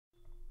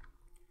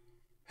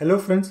Hello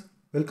friends,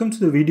 welcome to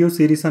the video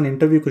series on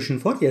interview question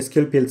for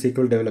SQL PL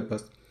SQL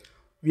developers.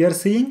 We are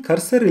seeing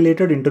cursor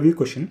related interview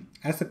question.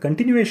 As a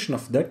continuation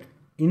of that,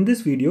 in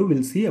this video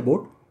we'll see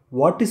about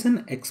what is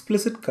an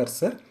explicit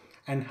cursor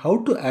and how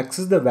to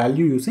access the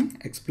value using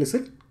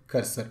explicit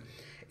cursor.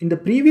 In the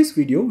previous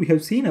video we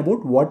have seen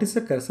about what is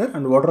a cursor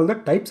and what are the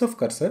types of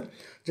cursor.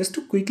 Just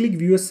to quickly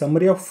give you a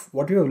summary of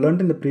what we have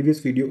learned in the previous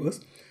video is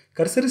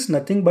cursor is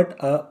nothing but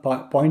a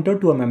pointer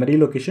to a memory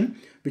location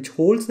which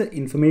holds the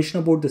information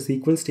about the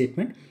SQL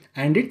statement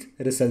and its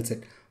result set.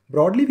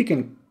 Broadly, we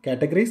can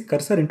categorize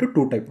cursor into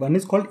two types. One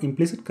is called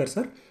implicit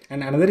cursor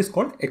and another is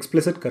called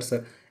explicit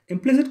cursor.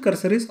 Implicit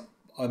cursor is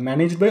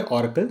managed by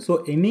Oracle.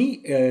 So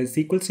any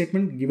SQL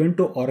statement given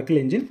to Oracle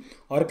engine,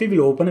 Oracle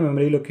will open a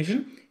memory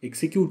location,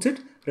 executes it,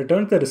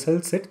 returns the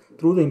result set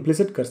through the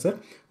implicit cursor,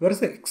 whereas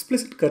the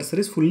explicit cursor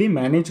is fully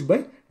managed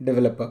by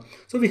developer.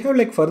 So we have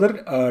like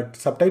further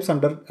subtypes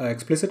under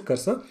explicit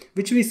cursor,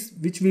 which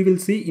we will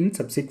see in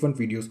subsequent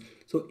videos.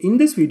 So in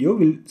this video,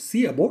 we'll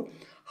see about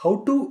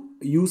how to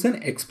use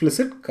an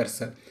explicit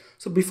cursor.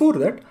 So before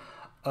that,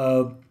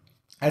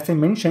 as I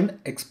mentioned,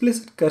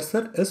 explicit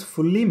cursor is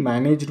fully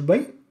managed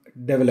by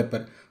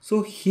developer.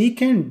 So he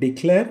can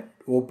declare,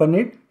 open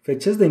it,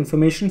 fetches the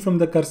information from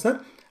the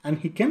cursor, and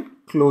he can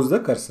close the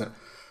cursor.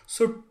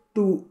 So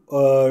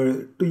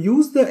to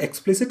use the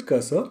explicit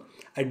cursor,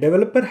 a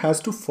developer has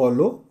to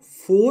follow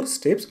 4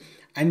 steps,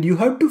 and you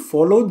have to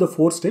follow the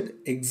 4 steps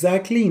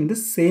exactly in the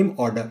same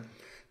order.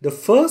 The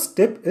first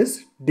step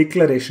is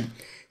declaration.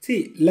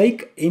 See,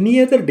 like any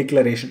other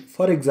declaration,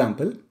 for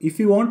example, if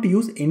you want to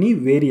use any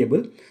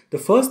variable, the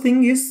first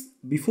thing is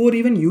before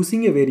even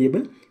using a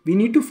variable, we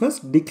need to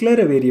first declare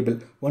a variable.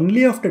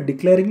 Only after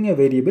declaring a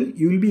variable,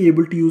 you will be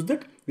able to use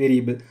that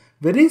variable.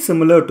 Very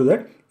similar to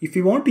that, if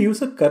you want to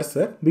use a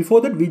cursor,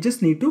 before that we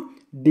just need to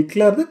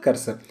declare the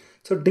cursor.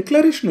 So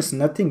declaration is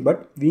nothing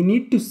but we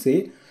need to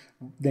say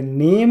the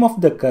name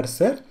of the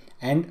cursor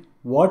and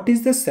what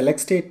is the select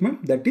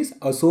statement that is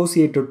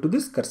associated to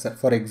this cursor.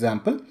 For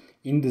example,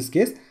 in this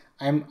case,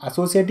 I am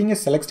associating a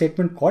select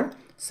statement called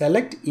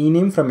select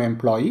ename from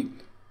employee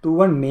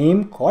to a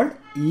name called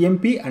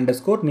emp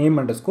underscore name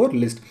underscore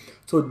list.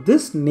 So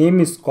this name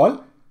is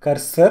called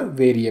cursor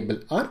variable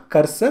or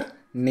cursor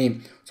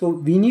name. So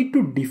we need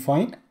to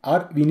define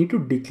or we need to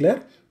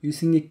declare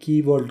using a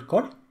keyword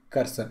called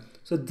cursor.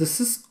 So this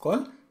is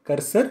called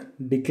cursor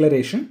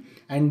declaration,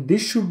 and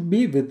this should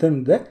be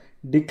within the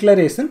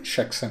declaration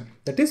section,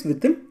 that is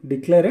within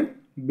declare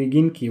and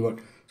begin keyword.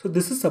 So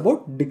this is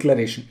about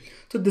declaration.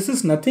 So this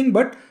is nothing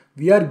but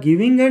we are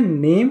giving a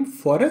name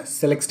for a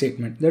select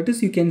statement. That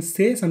is, you can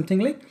say something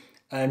like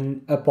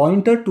a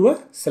pointer to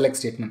a select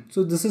statement.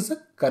 So this is a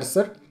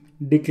cursor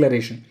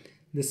declaration.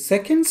 The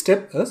second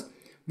step is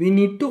we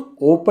need to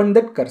open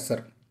that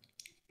cursor.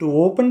 To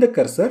open the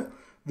cursor,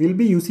 we'll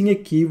be using a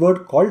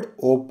keyword called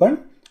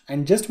open,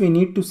 and just we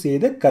need to say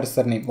the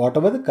cursor name.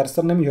 Whatever the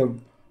cursor name you have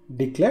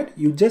declared,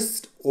 you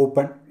just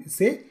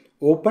say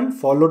open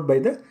followed by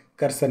the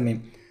cursor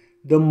name.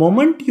 The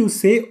moment you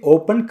say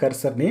open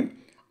cursor name,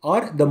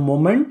 or the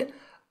moment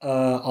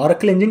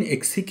Oracle engine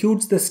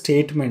executes the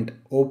statement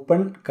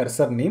open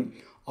cursor name,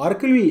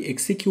 Oracle will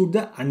execute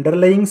the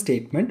underlying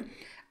statement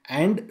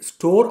and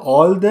store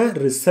all the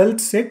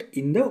results set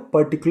in the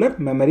particular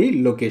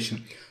memory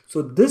location.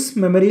 So this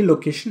memory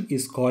location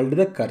is called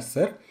the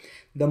cursor.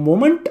 The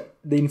moment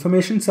the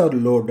informations are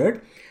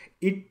loaded,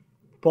 it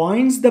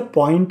points the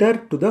pointer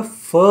to the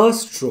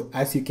first row.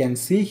 As you can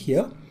see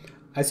here,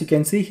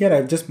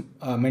 I've just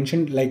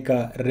mentioned like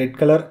a red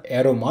color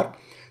arrow mark.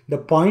 The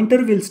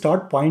pointer will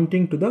start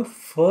pointing to the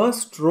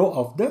first row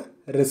of the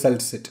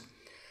result set.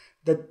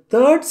 The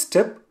third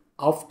step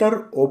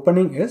after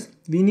opening is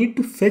we need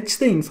to fetch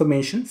the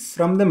information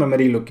from the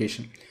memory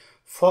location.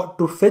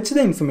 To fetch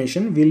the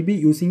information, we'll be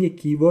using a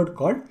keyword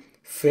called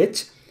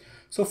fetch.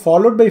 So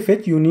followed by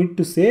fetch, you need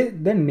to say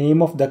the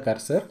name of the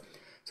cursor.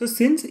 So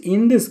since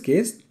in this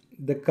case,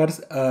 the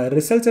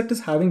result set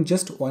is having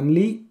just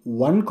only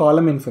one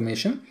column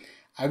information,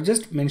 I've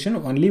just mentioned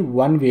only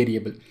one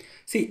variable.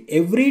 See,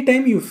 every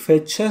time you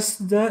fetches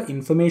the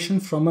information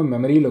from a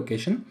memory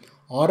location,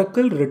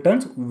 Oracle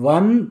returns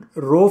one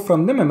row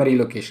from the memory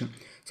location.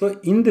 So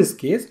in this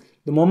case,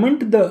 the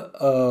moment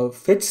the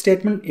fetch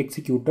statement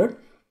executed,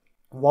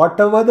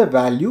 whatever the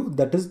value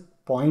that is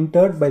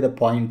pointed by the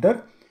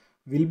pointer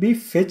will be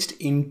fetched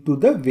into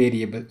the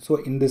variable. So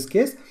in this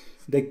case,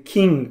 the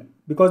king,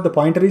 because the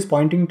pointer is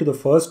pointing to the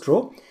first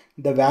row,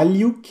 the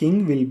value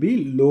king will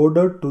be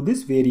loaded to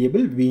this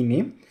variable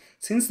vname.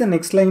 Since the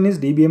next line is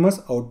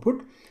dbms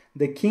output,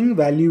 the king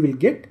value will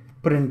get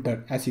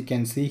printed. As you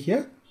can see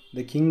here,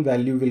 the king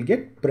value will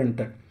get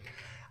printed.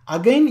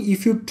 Again,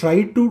 if you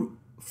try to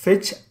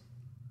fetch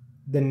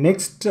the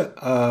next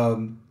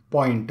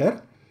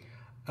pointer,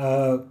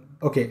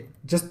 okay,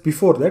 just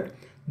before that,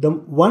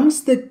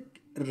 once the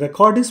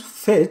record is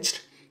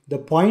fetched, the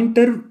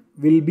pointer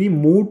will be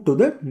moved to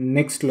the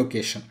next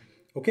location.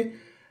 Okay,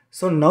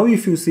 So now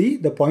if you see,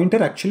 the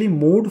pointer actually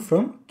moved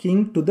from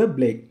King to the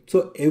Blake.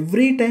 So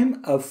every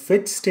time a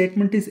fetch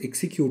statement is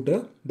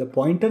executed, the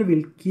pointer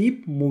will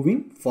keep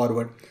moving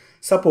forward.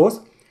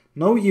 Suppose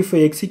now if I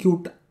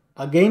execute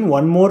again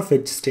one more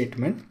fetch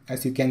statement,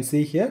 as you can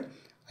see here,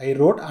 I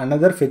wrote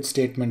another fetch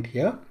statement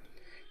here.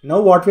 Now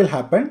what will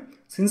happen?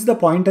 Since the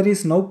pointer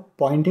is now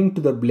pointing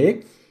to the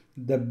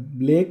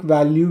Blake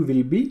value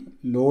will be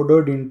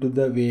loaded into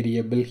the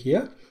variable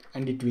here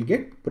and it will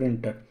get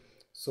printed.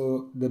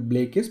 So the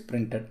Blake is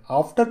printed.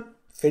 After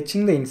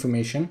fetching the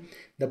information,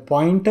 the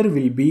pointer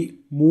will be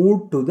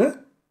moved to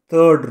the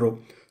third row.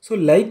 So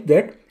like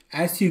that,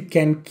 as you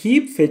can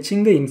keep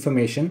fetching the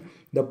information,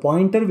 the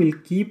pointer will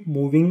keep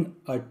moving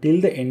till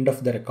the end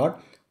of the record.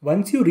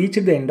 Once you reach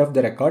the end of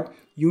the record,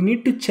 you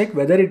need to check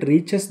whether it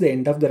reaches the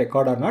end of the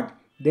record or not.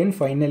 Then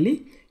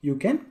finally, you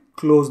can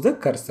close the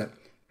cursor.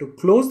 To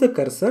close the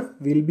cursor,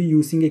 we'll be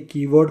using a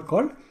keyword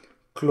called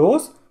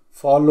close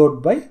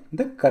followed by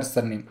the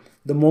cursor name.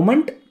 The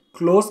moment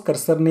close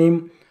cursor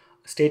name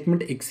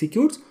statement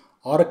executes,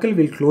 Oracle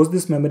will close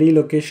this memory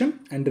location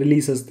and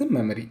releases the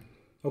memory.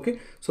 Okay,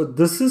 so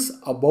this is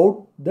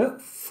about the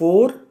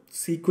 4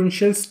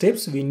 sequential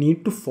steps we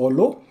need to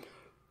follow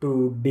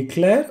to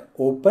declare,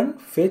 open,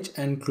 fetch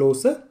and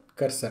close a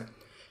cursor.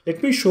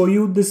 Let me show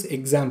you this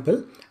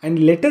example and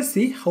let us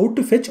see how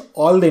to fetch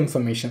all the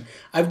information.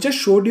 I've just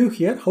showed you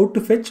here how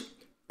to fetch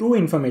 2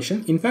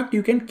 information. In fact,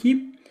 you can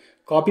keep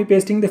copy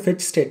pasting the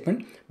fetch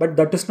statement, but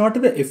that is not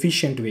the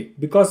efficient way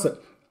because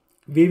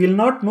we will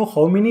not know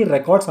how many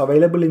records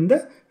available in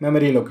the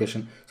memory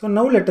location. So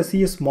now let us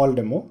see a small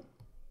demo.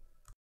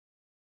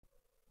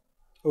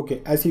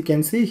 Okay, as you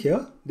can see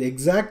here, the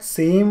exact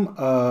same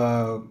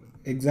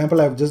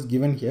example I've just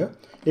given here.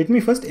 Let me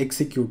first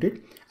execute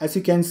it. As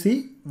you can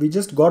see, we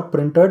just got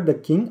printed the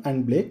King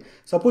and Blake.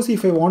 Suppose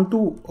if I want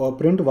to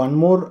print one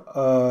more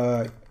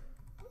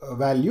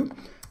value,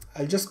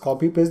 I'll just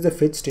copy paste the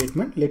fetch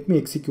statement. Let me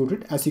execute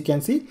it. As you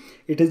can see,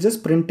 it is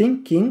just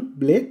printing King,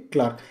 Blake,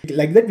 Clark.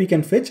 Like that we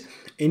can fetch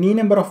any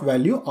number of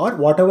value or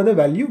whatever the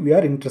value we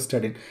are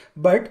interested in.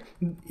 But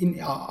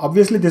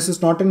obviously this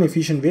is not an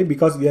efficient way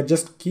because we are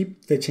just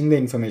keep fetching the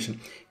information.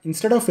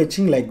 Instead of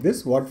fetching like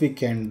this, what we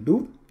can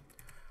do,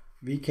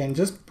 we can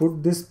just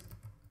put this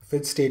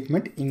fetch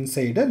statement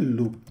inside a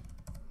loop.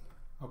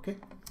 Okay,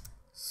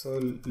 so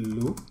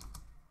loop,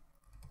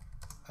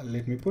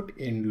 let me put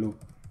in loop.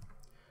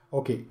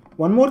 Okay,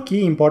 one more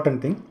key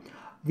important thing,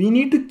 we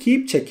need to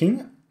keep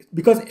checking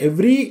because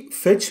every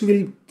fetch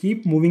will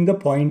keep moving the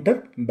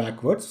pointer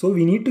backwards. So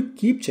we need to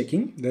keep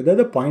checking whether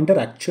the pointer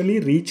actually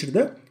reached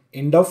the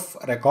end of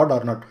record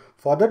or not.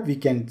 For that we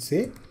can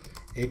say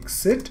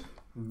exit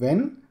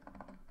when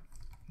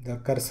the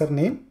cursor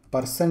name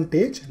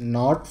percentage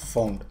not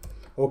found.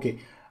 Okay,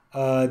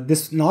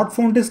 this not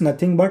found is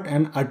nothing but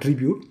an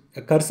attribute.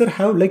 A cursor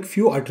have like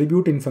few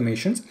attribute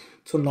informations.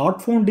 So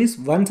not found is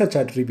one such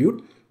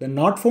attribute. The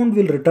not found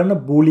will return a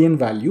Boolean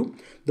value.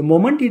 The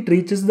moment it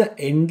reaches the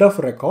end of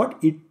record,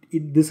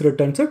 this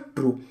returns a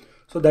true.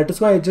 So that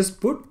is why I just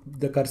put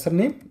the cursor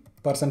name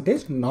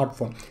percentage not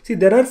found. See,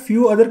 there are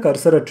few other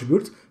cursor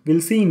attributes.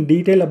 We'll see in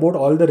detail about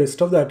all the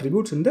rest of the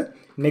attributes in the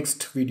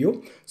next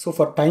video. So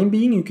for time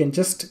being, you can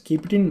just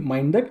keep it in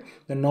mind that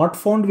the not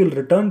found will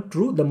return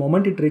true the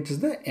moment it reaches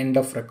the end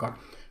of record.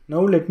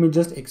 Now let me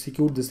just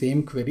execute the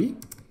same query.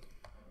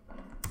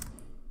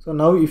 So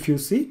now if you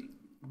see,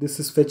 this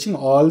is fetching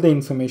all the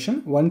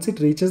information. Once it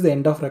reaches the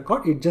end of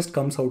record, it just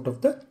comes out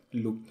of the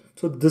loop.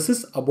 So this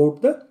is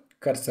about the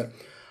cursor.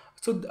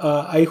 So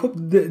I hope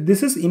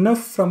this is enough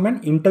from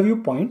an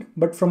interview point,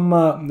 but from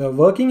the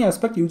working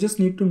aspect, you just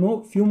need to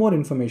know few more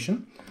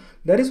information.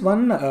 There is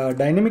one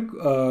dynamic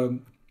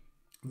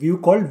view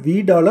called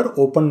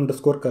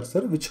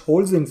v$open_cursor, which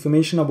holds the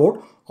information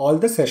about all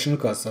the session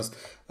cursors.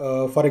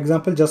 For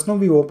example, just now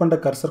we opened a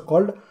cursor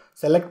called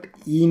select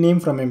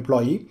ename from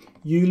employee.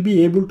 You will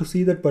be able to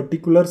see that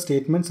particular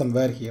statement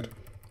somewhere here.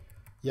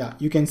 Yeah,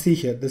 you can see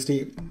here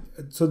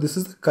so this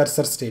is the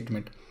cursor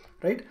statement,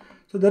 right?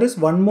 So there is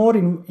one more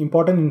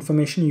important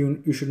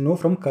information you should know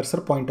from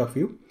cursor point of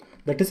view.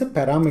 That is a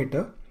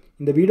parameter.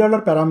 In the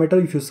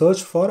v$parameter, if you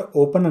search for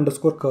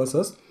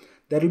open_cursors,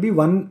 there will be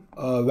one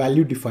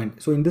value defined.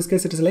 So in this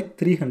case, it is like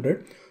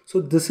 300.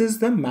 So this is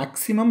the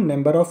maximum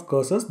number of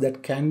cursors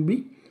that can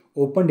be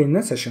opened in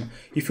a session.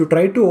 If you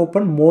try to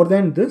open more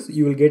than this,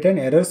 you will get an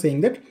error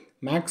saying that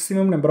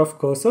maximum number of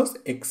cursors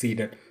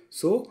exceeded.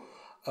 So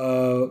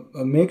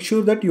make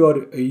sure that you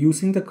are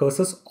using the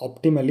cursors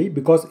optimally,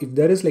 because if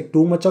there is like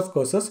too much of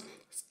cursors,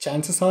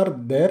 chances are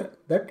there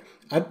that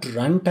at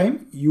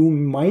runtime you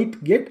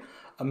might get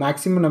a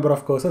maximum number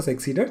of cursors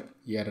exceeded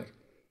error.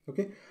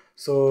 Okay,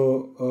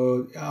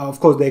 so of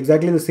course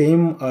exactly the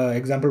same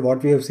example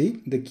what we have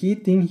seen. The key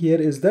thing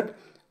here is that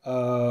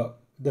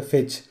the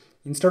fetch,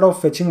 instead of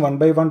fetching one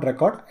by one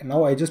record,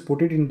 now I just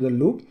put it into the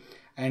loop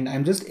and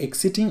I'm just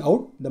exiting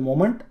out the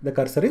moment the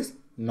cursor is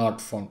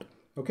not found.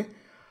 Okay.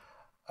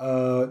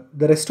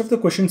 The rest of the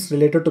questions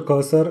related to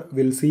cursor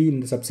we'll see in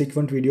the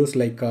subsequent videos,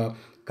 like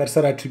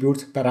cursor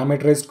attributes,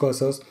 parameterized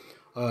cursors,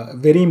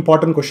 very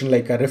important question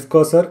like a ref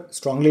cursor,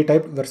 strongly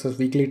typed versus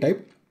weakly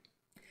typed,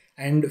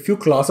 and few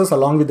classes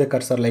along with the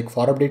cursor like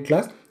for update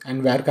class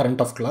and where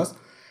current of class,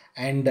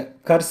 and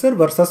cursor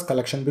versus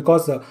collection,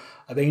 because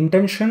the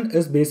intention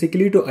is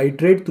basically to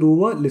iterate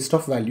through a list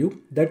of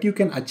value that you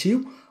can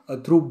achieve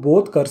through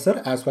both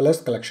cursor as well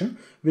as collection.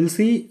 We'll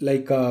see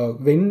like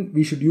when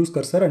we should use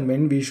cursor and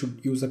when we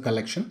should use a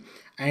collection,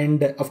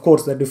 and of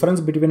course the difference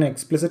between an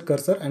explicit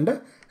cursor and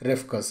a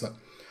ref cursor.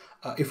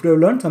 If you have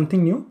learned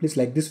something new, please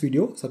like this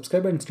video,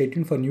 subscribe and stay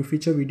tuned for new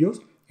feature videos,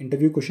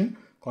 interview question,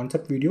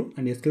 concept video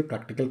and SQL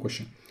practical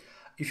question.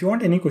 If you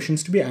want any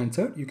questions to be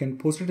answered, you can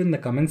post it in the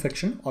comment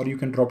section or you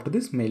can drop to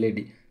this mail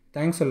ID.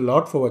 Thanks a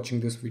lot for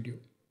watching this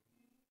video.